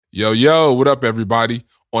Yo, what up, everybody?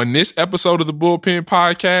 On this episode of the Bullpen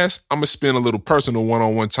Podcast, I'm going to spend a little personal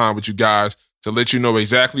one-on-one time with you guys to let you know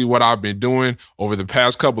exactly what I've been doing over the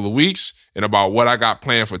past couple of weeks and about what I got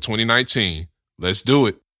planned for 2019. Let's do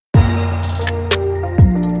it.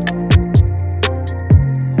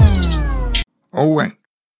 Oh, wait.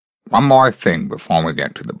 One more thing before we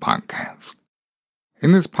get to the podcast.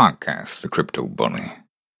 In this podcast, The Crypto Bully,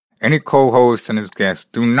 any co-host and his guests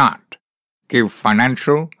do not give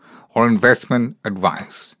financial or investment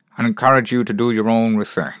advice and encourage you to do your own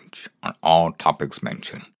research on all topics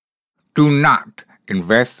mentioned. Do not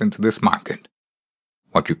invest into this market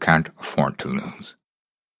what you can't afford to lose.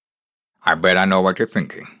 I bet I know what you're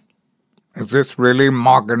thinking. Is this really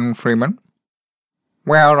Morgan Freeman?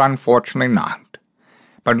 Well, unfortunately not.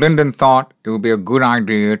 But Lyndon thought it would be a good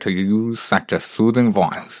idea to use such a soothing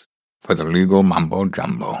voice for the legal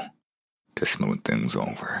mumbo-jumbo to smooth things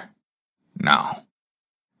over. Now,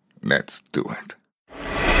 let's do it.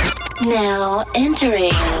 Now entering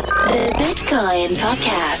the Bitcoin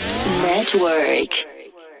Podcast Network.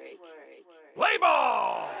 Play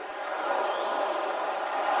ball!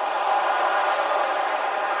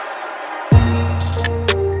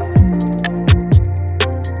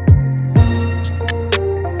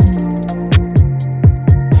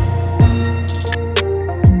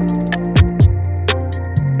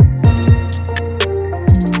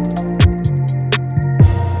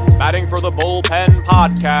 Batting for the Bullpen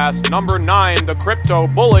Podcast, number 9, the Crypto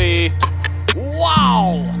Bully.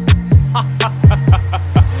 Wow!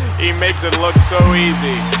 He makes it look so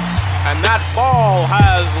easy. And that ball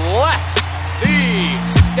has left the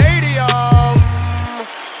stadium.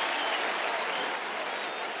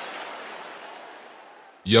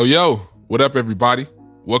 Yo, what up, everybody?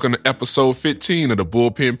 Welcome to episode 15 of the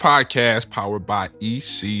Bullpen Podcast, powered by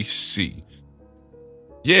ECC.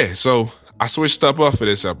 Yeah, so I switched stuff up for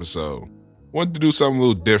this episode. Wanted to do something a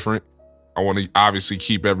little different. I want to obviously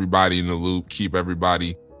keep everybody in the loop, keep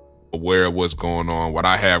everybody aware of what's going on, what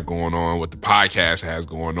I have going on, what the podcast has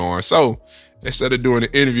going on. So instead of doing an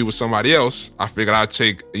interview with somebody else, I figured I'd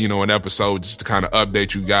take, an episode just to kind of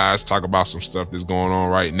update you guys, talk about some stuff that's going on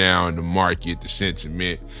right now in the market, the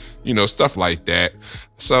sentiment, stuff like that.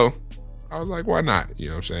 So I was like, why not? You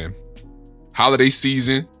know what I'm saying? Holiday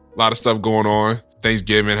season, a lot of stuff going on.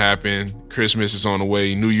 Thanksgiving happened. Christmas is on the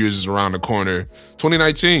way. New Year's is around the corner.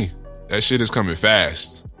 2019, that shit is coming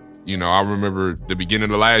fast. I remember the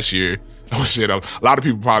beginning of last year. Oh shit, a lot of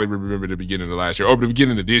people probably remember the beginning of last year or the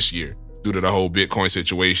beginning of this year due to the whole Bitcoin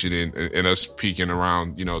situation and us peaking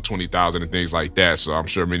around, 20,000 and things like that. So I'm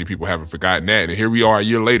sure many people haven't forgotten that. And here we are a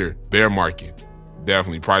year later, bear market.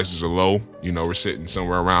 Definitely prices are low. We're sitting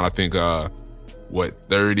somewhere around, I think,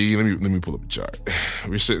 30? Let me pull up a chart.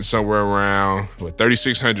 We're sitting somewhere around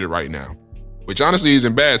 3,600 right now, which honestly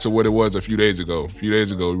isn't bad to what it was a few days ago. A few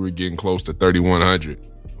days ago, we were getting close to 3,100.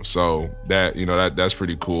 So that, that's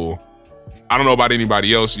pretty cool. I don't know about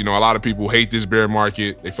anybody else. A lot of people hate this bear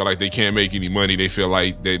market. They feel like they can't make any money. They feel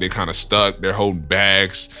like they kind of stuck. They're holding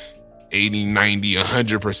bags, 80, 90,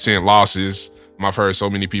 100% losses. I've heard so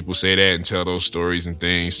many people say that and tell those stories and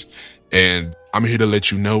things. And I'm here to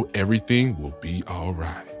let you know everything will be all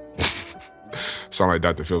right. Sound like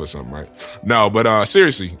Dr. Phil or something, right? No, but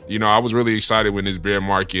seriously, I was really excited when this bear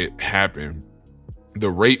market happened. The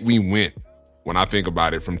rate we went, when I think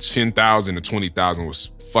about it, from 10,000 to 20,000 was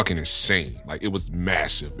fucking insane. Like, it was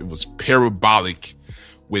massive. It was parabolic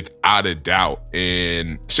without a doubt.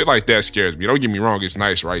 And shit like that scares me. Don't get me wrong. It's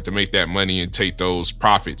nice, right, to make that money and take those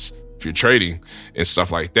profits if you're trading and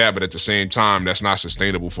stuff like that. But at the same time, that's not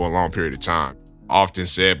sustainable for a long period of time. Often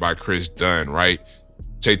said by Chris Dunn, right?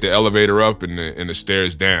 Take the elevator up and the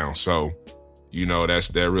stairs down. So,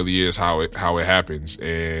 that really is how it happens.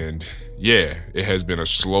 And yeah, it has been a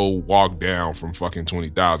slow walk down from fucking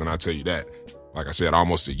 20,000. I'll tell you that. Like I said,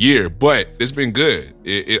 almost a year, but it's been good.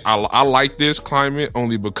 I like this climate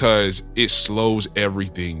only because it slows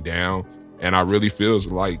everything down. And I really feels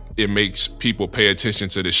like it makes people pay attention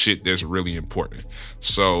to the shit that's really important.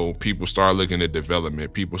 So people start looking at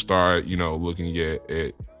development. People start, looking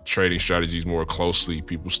at trading strategies more closely.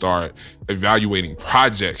 People start evaluating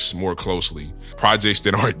projects more closely. Projects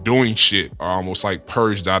that aren't doing shit are almost like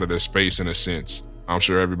purged out of the space in a sense. I'm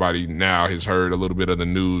sure everybody now has heard a little bit of the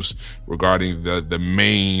news regarding the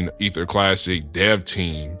main Ether Classic dev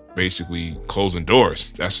team basically closing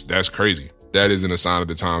doors. That's crazy. That isn't a sign of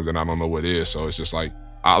the times, and I don't know what is. So it's just like,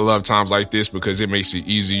 I love times like this because it makes it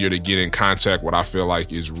easier to get in contact with what I feel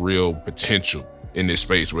like is real potential in this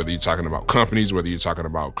space, whether you're talking about companies, whether you're talking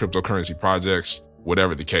about cryptocurrency projects,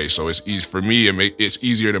 whatever the case. So it's easy for me. It's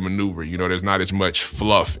easier to maneuver. There's not as much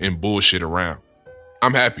fluff and bullshit around.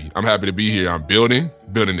 I'm happy. I'm happy to be here. I'm building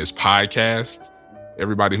this podcast.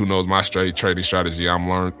 Everybody who knows my trading strategy, I'm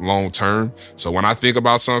long term. So when I think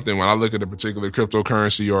about something, when I look at a particular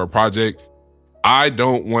cryptocurrency or a project, I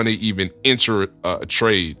don't want to even enter a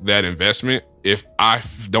trade, that investment, if I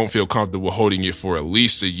don't feel comfortable holding it for at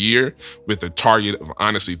least a year with a target of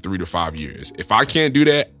honestly 3 to 5 years. If I can't do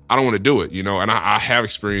that, I don't want to do it, you know, and I have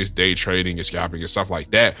experienced day trading and scalping and stuff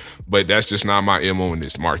like that, but that's just not my MO in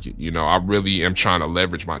this market. You know, I really am trying to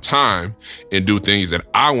leverage my time and do things that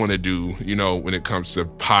I want to do, you know, when it comes to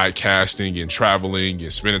podcasting and traveling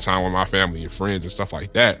and spending time with my family and friends and stuff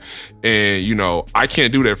like that. And, you know, I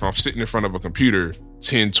can't do that if I'm sitting in front of a computer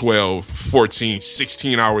 10, 12, 14,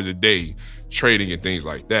 16 hours a day trading and things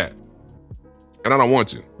like that. And I don't want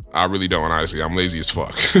to. I really don't, honestly. I'm lazy as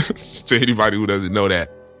fuck. To anybody who doesn't know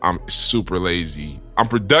that, I'm super lazy. I'm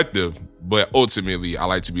productive, but ultimately I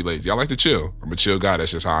like to be lazy. I like to chill. I'm a chill guy.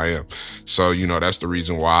 That's just how I am. So, you know, that's the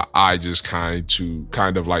reason why I just kind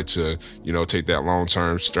of like to, you know, take that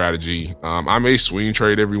long-term strategy. I may swing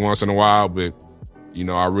trade every once in a while, but you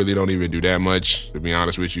know, I really don't even do that much, to be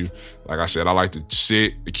honest with you. Like I said, I like to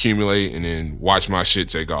sit, accumulate, and then watch my shit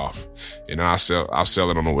take off. And then I'll sell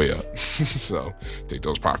it on the way up. So take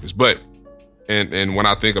those profits. But and when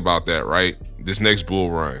I think about that, right, this next bull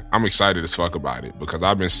run, I'm excited as fuck about it because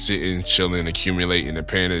I've been sitting, chilling, accumulating, and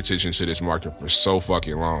paying attention to this market for so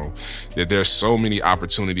fucking long that there's so many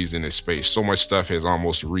opportunities in this space. So much stuff has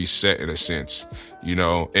almost reset in a sense, you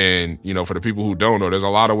know, and, you know, for the people who don't know, there's a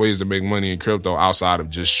lot of ways to make money in crypto outside of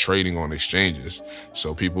just trading on exchanges.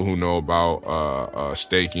 So people who know about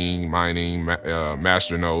staking, mining,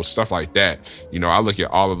 masternodes, stuff like that, you know, I look at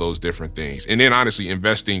all of those different things. And then honestly,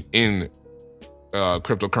 investing in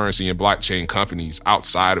cryptocurrency and blockchain companies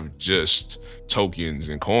outside of just tokens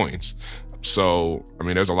and coins. So, I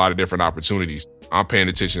mean, there's a lot of different opportunities. I'm paying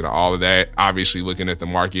attention to all of that. Obviously, looking at the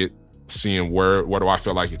market, seeing where do I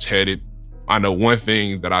feel like it's headed. I know one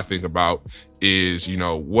thing that I think about is, you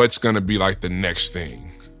know, what's going to be like the next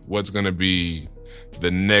thing? What's going to be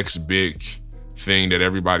the next big thing that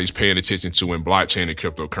everybody's paying attention to in blockchain and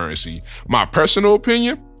cryptocurrency? My personal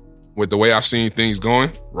opinion, with the way I've seen things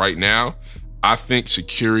going right now, I think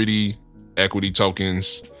security, equity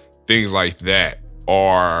tokens, things like that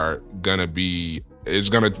it's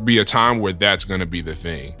going to be a time where that's going to be the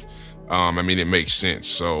thing. I mean, it makes sense.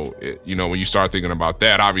 So, you know, when you start thinking about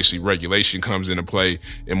that, obviously regulation comes into play,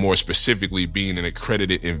 and more specifically being an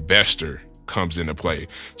accredited investor comes into play.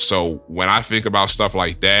 So when I think about stuff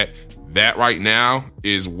like that right now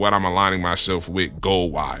is what I'm aligning myself with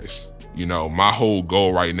goal-wise. You know, my whole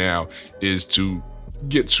goal right now is to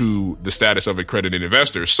get to the status of accredited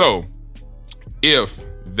investor. So if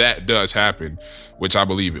that does happen, which I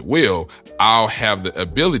believe it will, I'll have the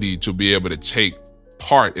ability to be able to take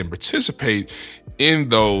part and participate in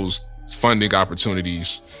those funding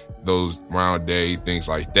opportunities, those round day, things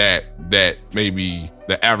like that maybe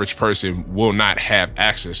the average person will not have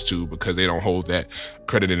access to because they don't hold that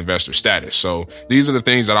accredited investor status. So these are the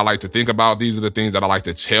things that I like to think about. These are the things that I like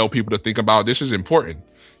to tell people to think about. This is important.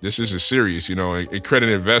 This is serious. You know,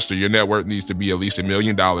 accredited investor, your net worth needs to be at least $1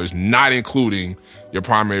 million, not including your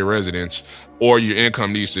primary residence, or your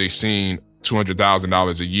income needs to exceed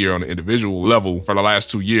 $200,000 a year on an individual level for the last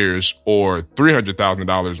 2 years, or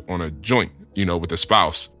 $300,000 on a joint, you know, with a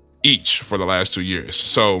spouse each for the last 2 years.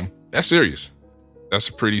 So that's serious. That's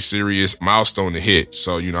a pretty serious milestone to hit.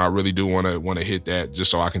 So, you know, I really do want to hit that just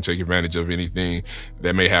so I can take advantage of anything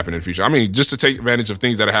that may happen in the future. I mean, just to take advantage of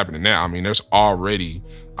things that are happening now. I mean, there's already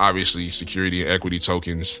obviously security and equity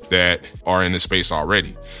tokens that are in the space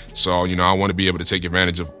already. So, you know, I want to be able to take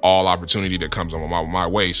advantage of all opportunity that comes on my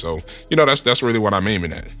way. So, you know, that's really what I'm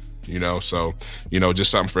aiming at. You know, so, you know,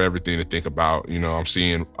 just something for everything to think about. You know, I'm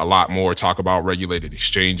seeing a lot more talk about regulated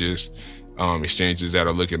exchanges, exchanges that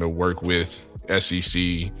are looking to work with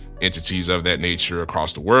SEC entities of that nature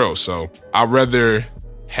across the world. So I'd rather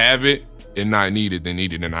have it and not need it than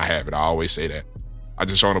need it and not have it. I always say that. I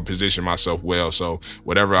just want to position myself well. So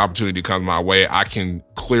whatever opportunity comes my way, I can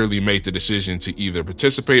clearly make the decision to either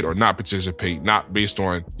participate or not participate, not based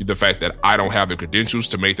on the fact that I don't have the credentials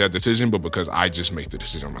to make that decision, but because I just make the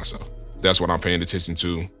decision myself. That's what I'm paying attention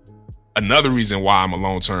to. Another reason why I'm a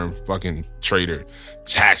long-term fucking trader,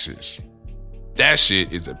 taxes. That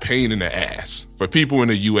shit is a pain in the ass for people in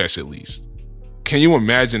the US at least. Can you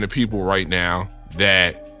imagine the people right now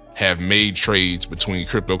that have made trades between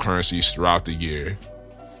cryptocurrencies throughout the year?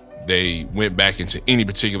 They went back into any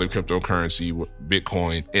particular cryptocurrency,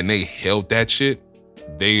 Bitcoin, and they held that shit.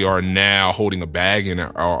 They are now holding a bag and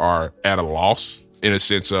are at a loss in a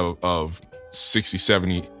sense of 60,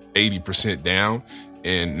 70, 80% down.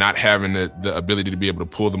 and not having the ability to be able to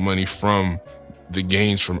pull the money from the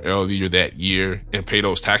gains from earlier that year and pay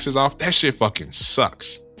those taxes off, that shit fucking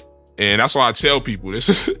sucks. And that's why I tell people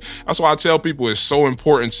this. That's why I tell people it's so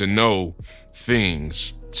important to know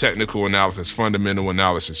things, technical analysis, fundamental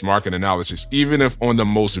analysis, market analysis, even if on the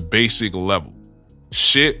most basic level.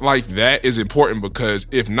 Shit like that is important because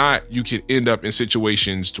if not, you can end up in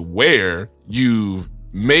situations to where you've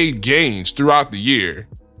made gains throughout the year,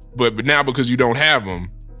 but now because you don't have them,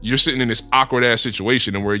 you're sitting in this awkward ass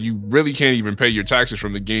situation and where you really can't even pay your taxes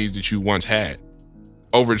from the gains that you once had.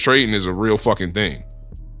 Over trading is a real fucking thing.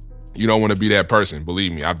 You don't want to be that person.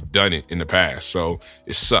 Believe me, I've done it in the past. So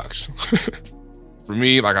it sucks. For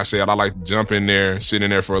me, like I said, I like to jump in there, sit in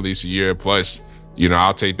there for at least a year. Plus,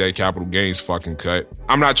 I'll take that capital gains fucking cut.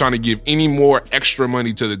 I'm not trying to give any more extra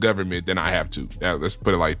money to the government than I have to. Let's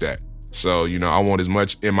put it like that. So, I want as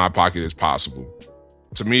much in my pocket as possible.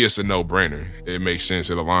 To me, it's a no-brainer. It makes sense.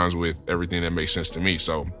 It aligns with everything that makes sense to me.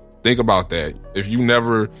 So think about that. If you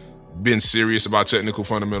never been serious about technical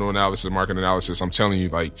fundamental analysis, market analysis, I'm telling you,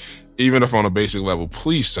 like, even if on a basic level,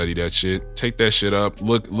 please study that shit. Take that shit up.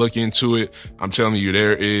 Look into it. I'm telling you,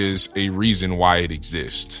 there is a reason why it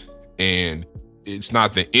exists. And it's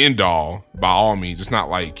not the end all by all means. It's not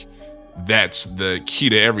like that's the key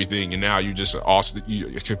to everything and now you're just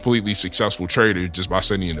a completely successful trader just by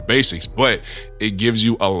studying the basics, but it gives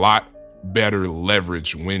you a lot better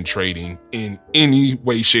leverage when trading in any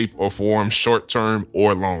way, shape, or form, short term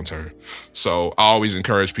or long term. So I always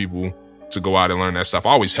encourage people to go out and learn that stuff.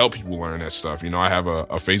 I always help people learn that stuff. I have a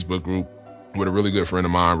Facebook group with a really good friend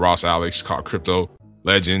of mine, Ross Alex, called Crypto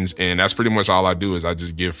Legends, and that's pretty much all I do is I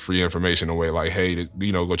just give free information away, like, hey,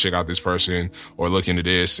 go check out this person or look into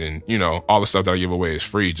this, and all the stuff that I give away is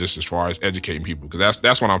free, just as far as educating people, because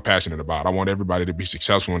that's what I'm passionate about. I want everybody to be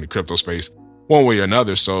successful in the crypto space one way or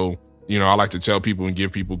another. So I like to tell people and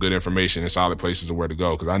give people good information and solid places of where to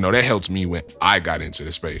go, because I know that helped me when I got into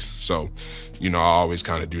the space. So I always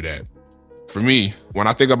kind of do that. For me, when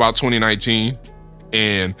I think about 2019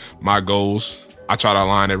 and my goals, I try to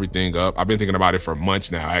line everything up. I've been thinking about it for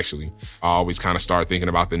months now, actually. I always kind of start thinking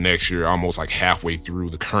about the next year, almost like halfway through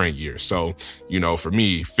the current year. So, for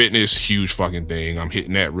me, fitness, huge fucking thing. I'm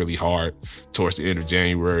hitting that really hard towards the end of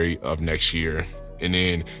January of next year. And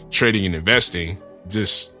then trading and investing,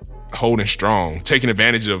 just holding strong, taking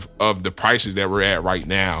advantage of the prices that we're at right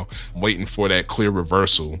now, waiting for that clear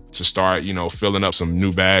reversal to start, filling up some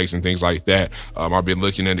new bags and things like that. I've been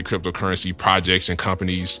looking into cryptocurrency projects and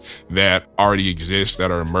companies that already exist,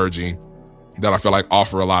 that are emerging, that I feel like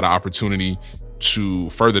offer a lot of opportunity to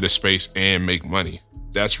further the space and make money.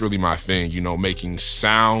 That's really my thing, making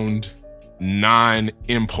sound,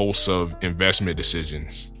 non-impulsive investment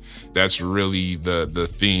decisions. That's really the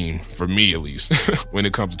theme for me, at least, when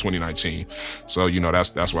it comes to 2019. So,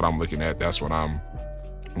 that's what I'm looking at. That's what I'm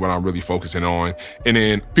really focusing on. And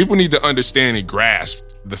then people need to understand and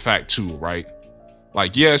grasp the fact too, right?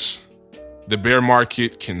 Like, yes, the bear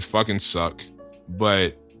market can fucking suck,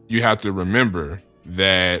 but you have to remember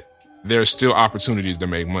that there's still opportunities to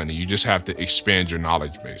make money. You just have to expand your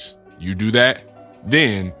knowledge base. You do that,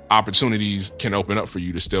 then opportunities can open up for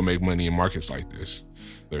you to still make money in markets like this.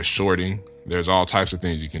 There's shorting. There's all types of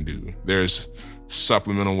things you can do. There's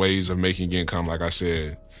supplemental ways of making income, like I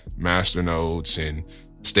said, master nodes and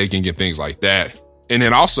staking and things like that. And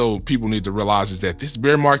then also people need to realize is that this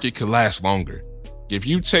bear market could last longer. If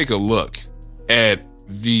you take a look at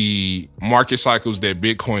the market cycles that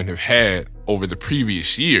Bitcoin have had over the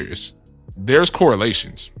previous years, there's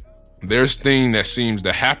correlations. There's things that seems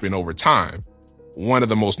to happen over time. One of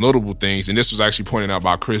the most notable things, and this was actually pointed out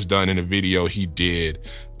by Chris Dunn in a video he did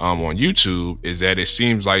on YouTube, is that it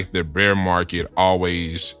seems like the bear market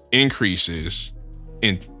always increases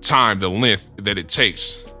in time, the length that it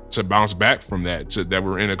takes to bounce back from that, to that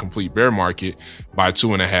we're in a complete bear market by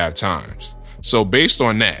 2.5 times. So based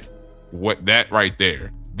on that, right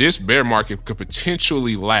there, this bear market could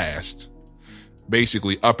potentially last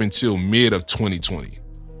basically up until mid of 2020.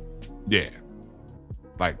 Yeah.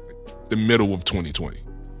 Like the middle of 2020.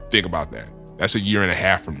 Think about that. That's 1.5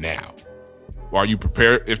 years from now. Are you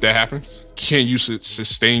prepared if that happens? Can you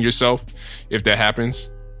sustain yourself if that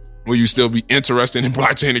happens? Will you still be interested in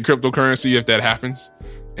blockchain and cryptocurrency if that happens?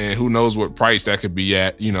 And who knows what price that could be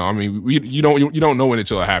at? You don't know it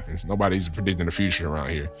until it happens. Nobody's predicting the future around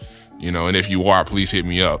here. And if you are, please hit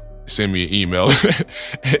me up. Send me an email,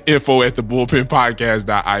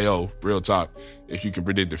 info@thebullpenpodcast.io. Real talk. If you can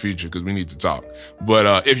predict the future, because we need to talk.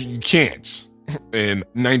 But if you can't, and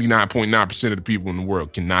 99.9% of the people in the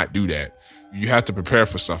world cannot do that, you have to prepare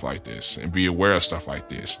for stuff like this and be aware of stuff like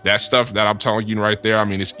this. That stuff that I'm telling you right there, I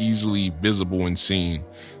mean, it's easily visible and seen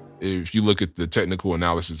if you look at the technical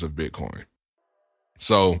analysis of Bitcoin.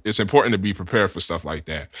 So it's important to be prepared for stuff like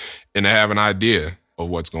that and to have an idea of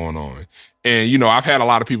what's going on. And, you know, I've had a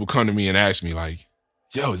lot of people come to me and ask me like,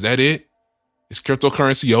 yo, is that it? Is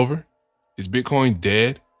cryptocurrency over? Is Bitcoin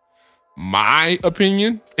dead? My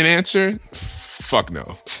opinion and answer, fuck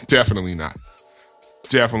no. Definitely not.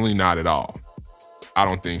 Definitely not at all. I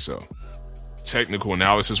don't think so. Technical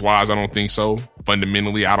analysis wise, I don't think so.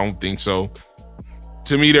 Fundamentally, I don't think so.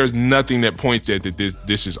 To me, there's nothing that points at that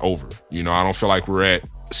this is over. You know, I don't feel like we're at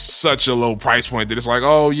such a low price point that it's like,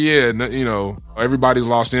 oh yeah, you know, everybody's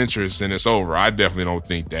lost interest and it's over. I definitely don't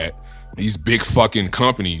think that. These big fucking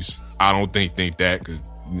companies, I don't think that, because,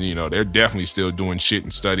 you know, they're definitely still doing shit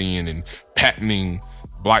and studying and patenting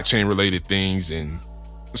blockchain related things. And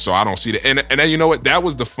so I don't see that. And you know what? That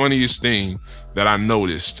was the funniest thing that I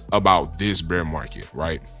noticed about this bear market,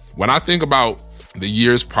 right? When I think about the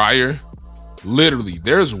years prior, literally,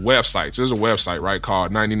 there's websites. There's a website, right,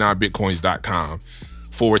 called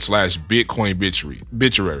 99bitcoins.com/Bitcoin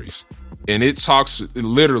obituaries. And it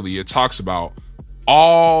talks about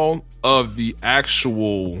all of the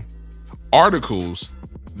actual articles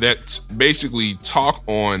that basically talk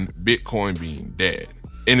on Bitcoin being dead.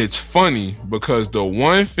 And it's funny because the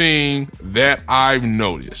one thing that I've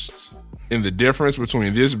noticed in the difference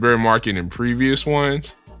between this bear market and previous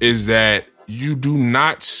ones is that you do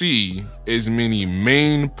not see as many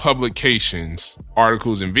main publications,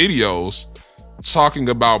 articles, and videos talking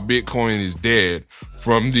about Bitcoin is dead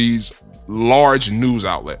from these large news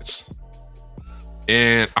outlets.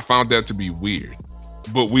 And I found that to be weird,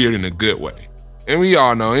 but weird in a good way. And we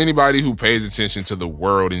all know, anybody who pays attention to the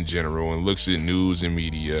world in general and looks at news and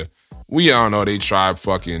media, we all know they try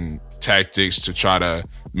fucking tactics to try to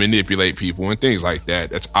manipulate people and things like that.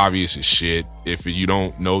 That's obvious as shit. If you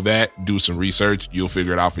don't know that, do some research. You'll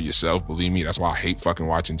figure it out for yourself. Believe me, that's why I hate fucking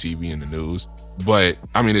watching TV and the news. But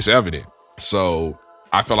I mean, it's evident. So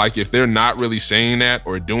I feel like if they're not really saying that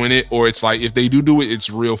or doing it, or it's like if they do it, it's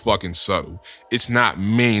real fucking subtle. It's not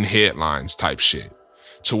main headlines type shit.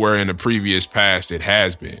 To where in the previous past, it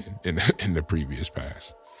has been in the previous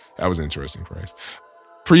past. That was interesting phrase.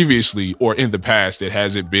 Previously or in the past, it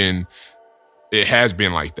has been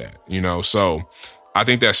like that, you know? So I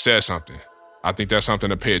think that says something. I think that's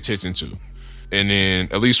something to pay attention to. And then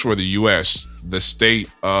at least for the US, the state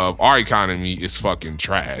of our economy is fucking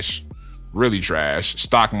trash, really trash.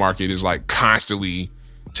 Stock market is like constantly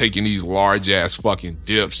taking these large ass fucking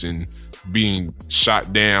dips and being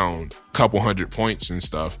shot down a couple 100 points and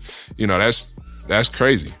stuff. You know, that's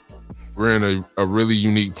crazy. We're in a really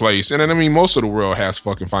unique place. And then, I mean, most of the world has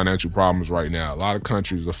fucking financial problems right now. A lot of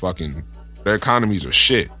countries are their economies are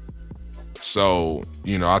shit. So,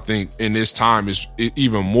 you know, I think in this time it's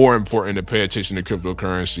even more important to pay attention to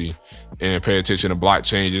cryptocurrency and pay attention to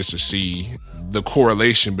blockchain just to see the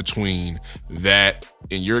correlation between that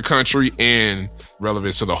in your country and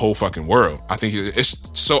relevance to the whole fucking world. I think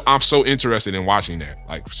I'm so interested in watching that,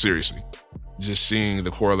 like seriously, just seeing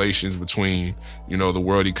the correlations between, you know, the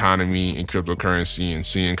world economy and cryptocurrency and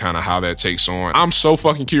seeing kind of how that takes on. I'm so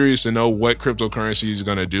fucking curious to know what cryptocurrency is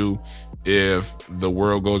going to do if the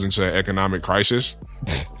world goes into an economic crisis.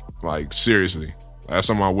 Like seriously, that's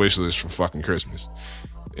on my wish list for fucking Christmas.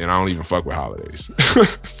 And I don't even fuck with holidays.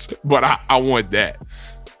 But I want that.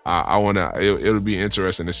 I want to, it'll be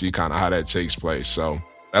interesting to see kind of how that takes place. So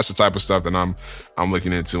that's the type of stuff that I'm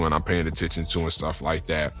looking into and I'm paying attention to and stuff like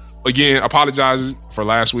that. Again, apologize for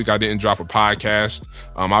last week. I didn't drop a podcast.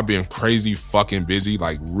 I've been crazy fucking busy,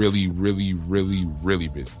 like really, really, really, really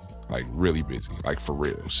busy. Like really busy, like for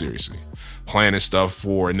real, seriously. Planning stuff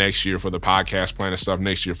for next year for the podcast, planning stuff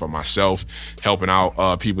next year for myself, helping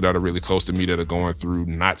out people that are really close to me that are going through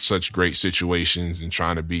not such great situations and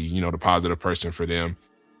trying to be, you know, the positive person for them.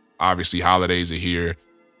 Obviously, holidays are here,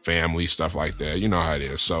 family, stuff like that. You know how it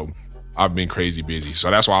is. So I've been crazy busy. So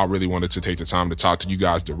that's why I really wanted to take the time to talk to you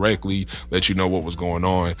guys directly, let you know what was going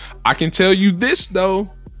on. I can tell you this, though.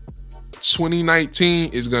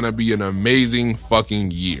 2019 is going to be an amazing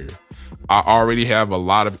fucking year. I already have a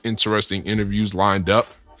lot of interesting interviews lined up.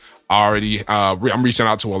 I'm reaching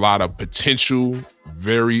out to a lot of potential,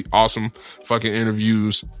 very awesome fucking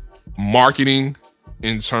interviews. Marketing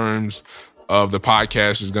in terms of the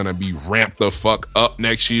podcast is going to be ramped the fuck up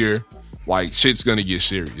next year. Like shit's going to get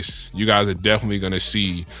serious. You guys are definitely going to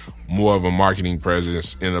see more of a marketing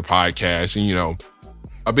presence in the podcast. And, you know,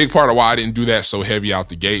 a big part of why I didn't do that so heavy out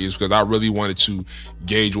the gate is because I really wanted to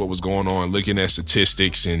gauge what was going on, looking at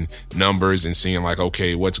statistics and numbers and seeing like,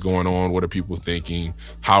 okay, what's going on? What are people thinking?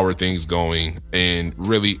 How are things going? And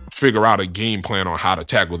really figure out a game plan on how to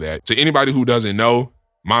tackle that. To anybody who doesn't know,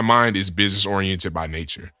 my mind is business oriented by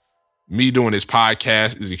nature. Me doing this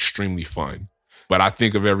podcast is extremely fun, but I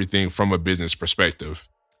think of everything from a business perspective.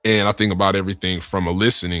 And I think about everything from a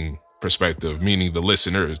listening perspective, meaning the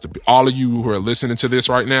listeners. All of you who are listening to this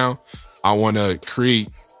right now, I want to create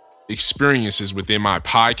experiences within my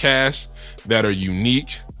podcast that are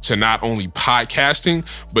unique to not only podcasting,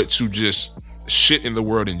 but to just shit in the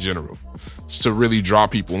world in general. It's to really draw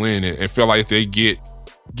people in and feel like they get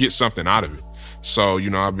something out of it. So, you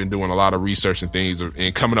know, I've been doing a lot of research and things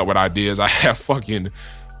and coming up with ideas. I have fucking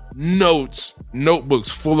notebooks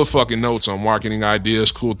full of fucking notes on marketing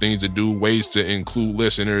ideas, cool things to do, ways to include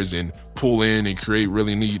listeners and pull in and create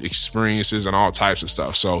really neat experiences and all types of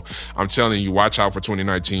stuff. So I'm telling you, watch out for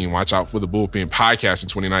 2019. Watch out for the Bullpen podcast in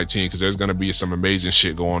 2019 because there's going to be some amazing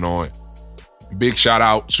shit going on. Big shout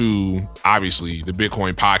out to, obviously, the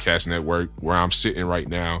Bitcoin Podcast Network where I'm sitting right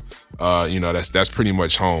now. You know, that's pretty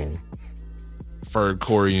much home. Ferg,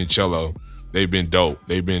 Corey, and Cello, they've been dope.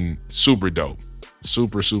 They've been super dope.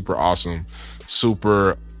 Super, super awesome,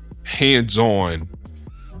 super hands-on,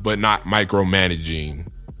 but not micromanaging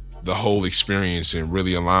the whole experience and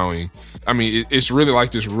really allowing, I mean, it's really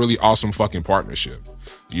like this really awesome fucking partnership,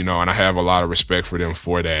 you know, and I have a lot of respect for them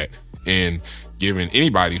for that. And giving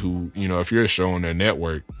anybody who, you know, if you're a show on their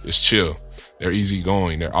network, it's chill. They're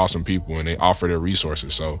easygoing. They're awesome people and they offer their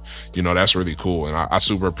resources. So, you know, that's really cool. And I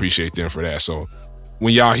super appreciate them for that. So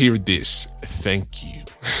when y'all hear this, thank you.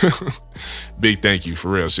 Big thank you, for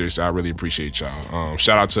real. Seriously, I really appreciate y'all.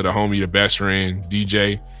 Shout out to the homie, the best friend,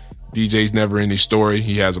 DJ. DJ's never ending story.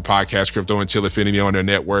 He has a podcast, Crypto Until Infinity, on their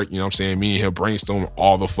network. You know what I'm saying? Me and him brainstorm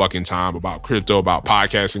all the fucking time about crypto, about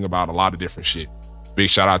podcasting, about a lot of different shit. Big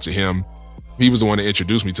shout out to him. He was the one that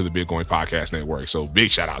introduced me to the Bitcoin Podcast Network. So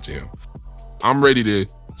big shout out to him. I'm ready to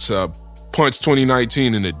punch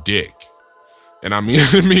 2019 in the dick. And I mean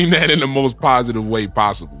that in the most positive way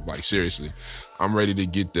possible. Like, seriously. I'm ready to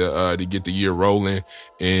get the year rolling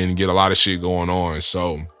and get a lot of shit going on.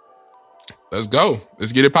 So let's go.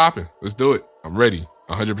 Let's get it popping. Let's do it. I'm ready.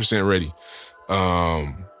 100% ready.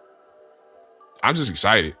 I'm just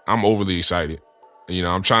excited. I'm overly excited. You know,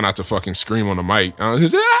 I'm trying not to fucking scream on the mic.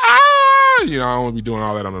 You know, I don't want to be doing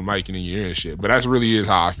all that on the mic and in your ear and shit. But that really is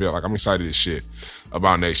how I feel. Like, I'm excited as shit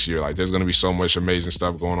about next year. Like, there's going to be so much amazing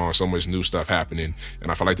stuff going on, so much new stuff happening. And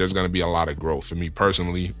I feel like there's going to be a lot of growth for me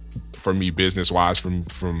personally, for me business-wise, from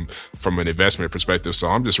an investment perspective. So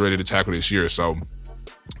I'm just ready to tackle this year. So,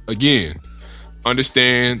 again,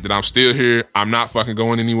 understand that I'm still here. I'm not fucking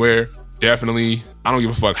going anywhere. Definitely, I don't give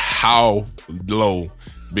a fuck how low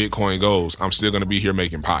Bitcoin goes. I'm still going to be here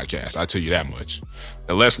making podcasts. I tell you that much.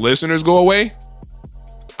 Unless listeners go away,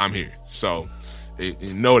 I'm here. So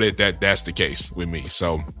know that's the case with me.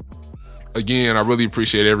 So again, I really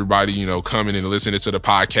appreciate everybody, you know, coming and listening to the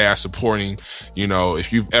podcast, supporting. You know,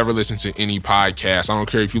 if you've ever listened to any podcast, I don't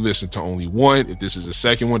care if you listen to only one, if this is the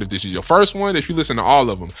second one, if this is your first one, if you listen to all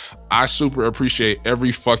of them, I super appreciate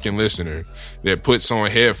every fucking listener that puts on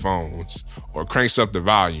headphones or cranks up the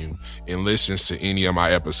volume and listens to any of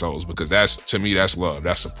my episodes, because that's, to me, that's love,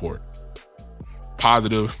 that's support.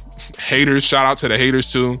 Positive. Haters, shout out to the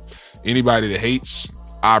haters too. Anybody that hates,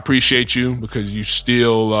 I appreciate you, because you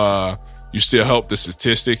still help the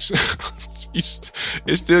statistics.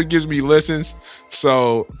 It still gives me listens.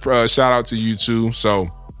 So shout out to you too. So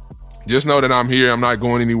just know that I'm here. I'm not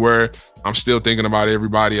going anywhere. I'm still thinking about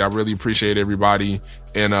everybody. I really appreciate everybody.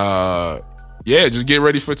 And yeah, just get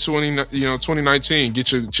ready for 2019.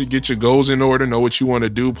 Get your goals in order. Know what you want to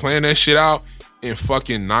do. Plan that shit out and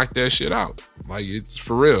fucking knock that shit out. Like, it's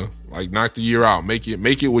for real. Like, knock the year out. Make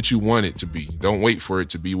it what you want it to be. Don't wait for it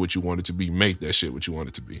to be what you want it to be. Make that shit what you want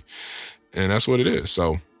it to be. And that's what it is.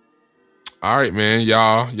 So, all right, man,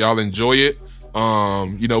 y'all enjoy it.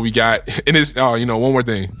 You know, we got, and it's, you know, one more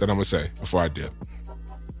thing that I'm gonna say before I dip.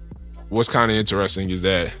 What's kind of interesting is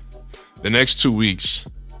that the next 2 weeks,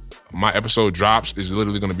 my episode drops is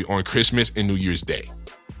literally going to be on Christmas and New Year's Day.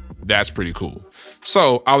 That's pretty cool.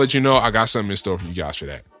 So I'll let you know I got something in store for you guys for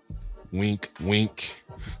that. Wink, wink.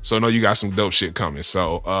 So I know you got some dope shit coming.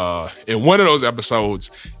 So in one of those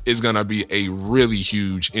episodes is going to be a really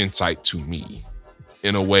huge insight to me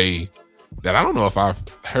in a way that I don't know if I've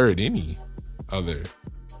heard any other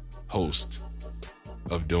host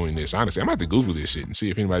of doing this. Honestly, I'm going to have to Google this shit and see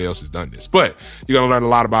if anybody else has done this. But you're going to learn a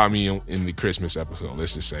lot about me in the Christmas episode.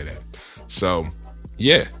 Let's just say that. So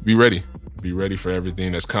yeah, be ready. Be ready for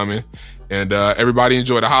everything that's coming. And everybody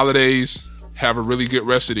enjoy the holidays. Have a really good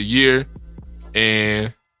rest of the year.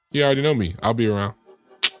 And you already know me. I'll be around.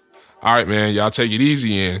 All right, man. Y'all take it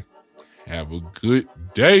easy and have a good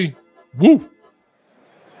day. Woo!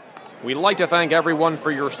 We'd like to thank everyone for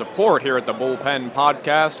your support here at the Bullpen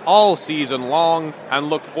Podcast all season long and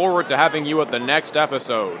look forward to having you at the next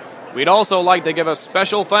episode. We'd also like to give a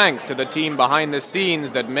special thanks to the team behind the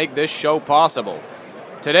scenes that make this show possible.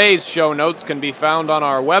 Today's show notes can be found on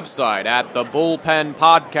our website at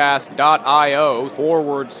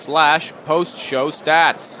thebullpenpodcast.io/post-show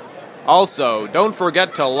stats. Also, don't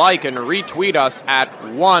forget to like and retweet us at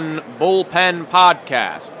 1Bullpen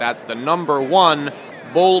Podcast. That's the number 1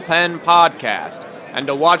 Bullpen Podcast. And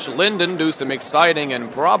to watch Lyndon do some exciting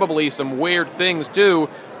and probably some weird things too,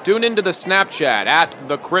 tune into the Snapchat at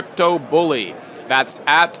The Crypto Bully. That's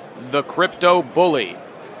at The Crypto Bully.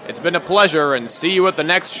 It's been a pleasure and see you at the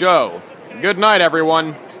next show. Good night,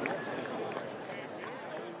 everyone.